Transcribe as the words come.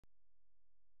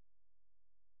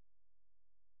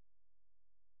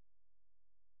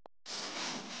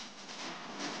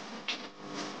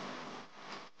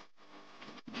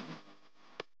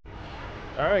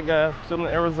Alright guys, still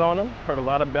in Arizona. Heard a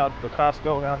lot about the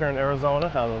Costco out here in Arizona,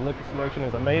 how the liquor selection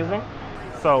is amazing.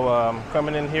 So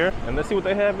coming in here and let's see what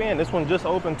they have in. This one just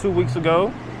opened 2 weeks ago.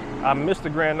 I missed the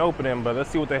grand opening, but let's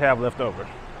see what they have left over.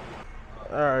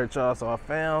 Alright y'all, so I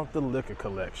found the liquor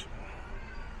collection.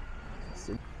 Let's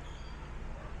see.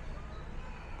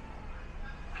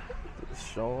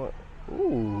 It's showing,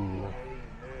 ooh.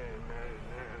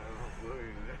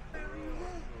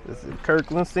 This is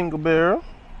Kirkland single barrel.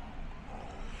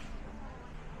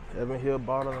 Evan Hill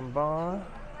Bottle and Bond.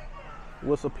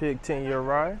 Whistle Pig 10-year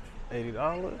rye,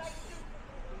 $80.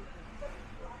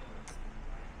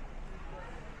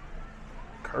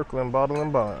 Kirkland Bottle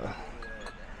and Bond.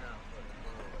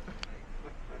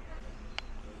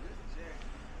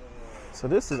 So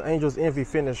this is Angel's Envy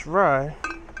finished rye.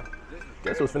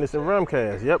 Guess it was finished in rum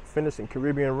cask. Yep, finished in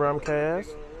Caribbean rum cask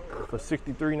for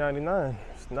 $63.99.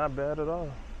 It's not bad at all.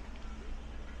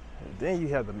 And then you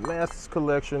have the Masters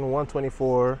Collection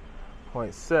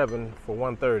 124.7 for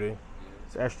 $130.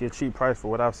 It's actually a cheap price for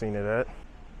what I've seen it at.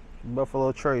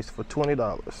 Buffalo Trace for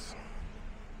 $20.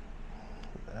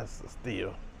 That's a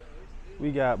steal.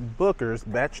 We got Booker's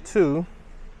Batch 2,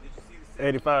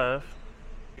 $85.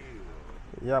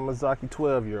 Yamazaki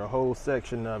 12-year, a whole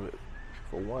section of it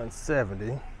for $170.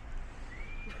 You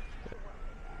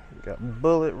got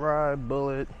Bullet Rye,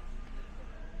 Bullet,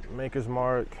 Maker's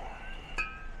Mark,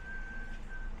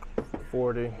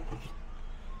 $40.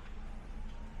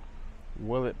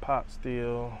 Willet Pot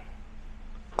Still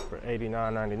for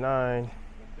 $89.99.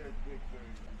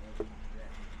 You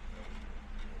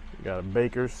got a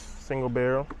Baker's single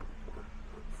barrel,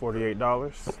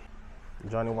 $48.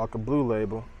 Johnny Walker Blue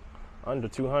Label, under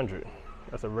 $200.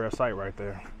 That's a rare sight right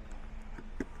there.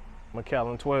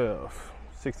 Macallan 12,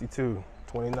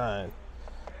 $62.29.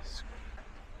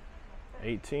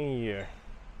 18-year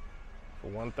for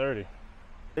 $130.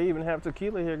 They even have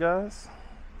tequila here, guys.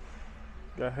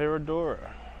 Got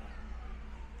Herradura,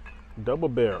 double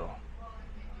barrel,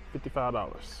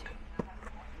 $55.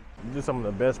 Just some of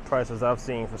the best prices I've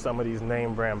seen for some of these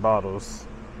name brand bottles.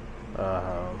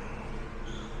 I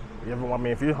mean,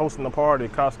 if you're hosting a party,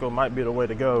 Costco might be the way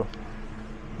to go.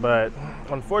 But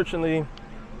unfortunately,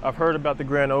 I've heard about the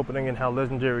grand opening and how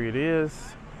legendary it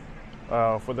is.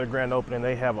 For their grand opening,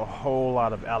 they have a whole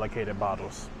lot of allocated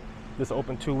bottles. This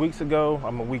opened 2 weeks ago.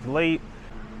 I'm a week late.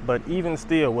 But even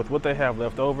still, with what they have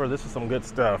left over, this is some good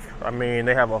stuff. I mean,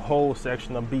 they have a whole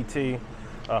section of BT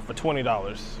for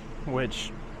 $20,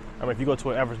 which, I mean, if you go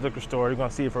to an average liquor store, you're gonna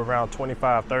see it for around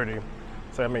 $25, $30.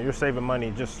 So, I mean, you're saving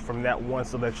money just from that one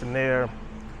selection there.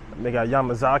 They got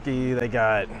Yamazaki, they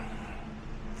got,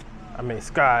 I mean,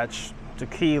 Scotch,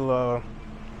 tequila.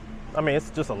 I mean, it's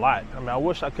just a lot. I mean, I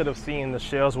wish I could have seen the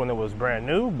shelves when it was brand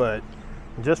new, but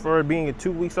just for it being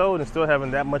 2 weeks old and still having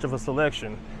that much of a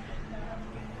selection,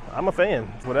 I'm a fan.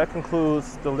 Well, that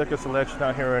concludes the liquor selection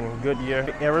out here in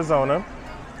Goodyear, Arizona.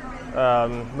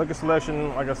 Liquor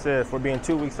selection, like I said, for being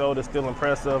 2 weeks old, is still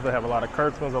impressive. They have a lot of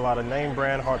Kirkland's, a lot of name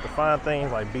brand, hard to find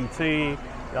things like BT,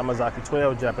 Yamazaki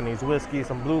 12, Japanese whiskey,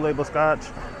 some blue label scotch,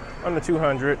 under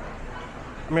 200.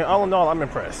 I mean, all in all, I'm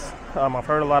impressed. I've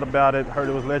heard a lot about it, heard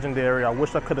it was legendary. I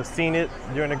wish I could have seen it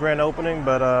during the grand opening,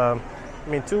 but I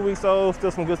mean, 2 weeks old,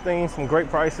 still some good things, some great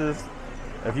prices.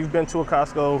 If you've been to a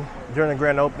Costco during the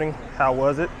grand opening, how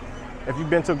was it? If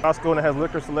you've been to a Costco that has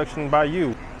liquor selection by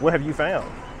you, what have you found?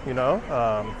 You know,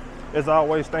 as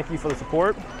always, thank you for the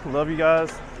support. Love you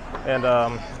guys, and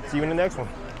see you in the next one.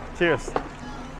 Cheers.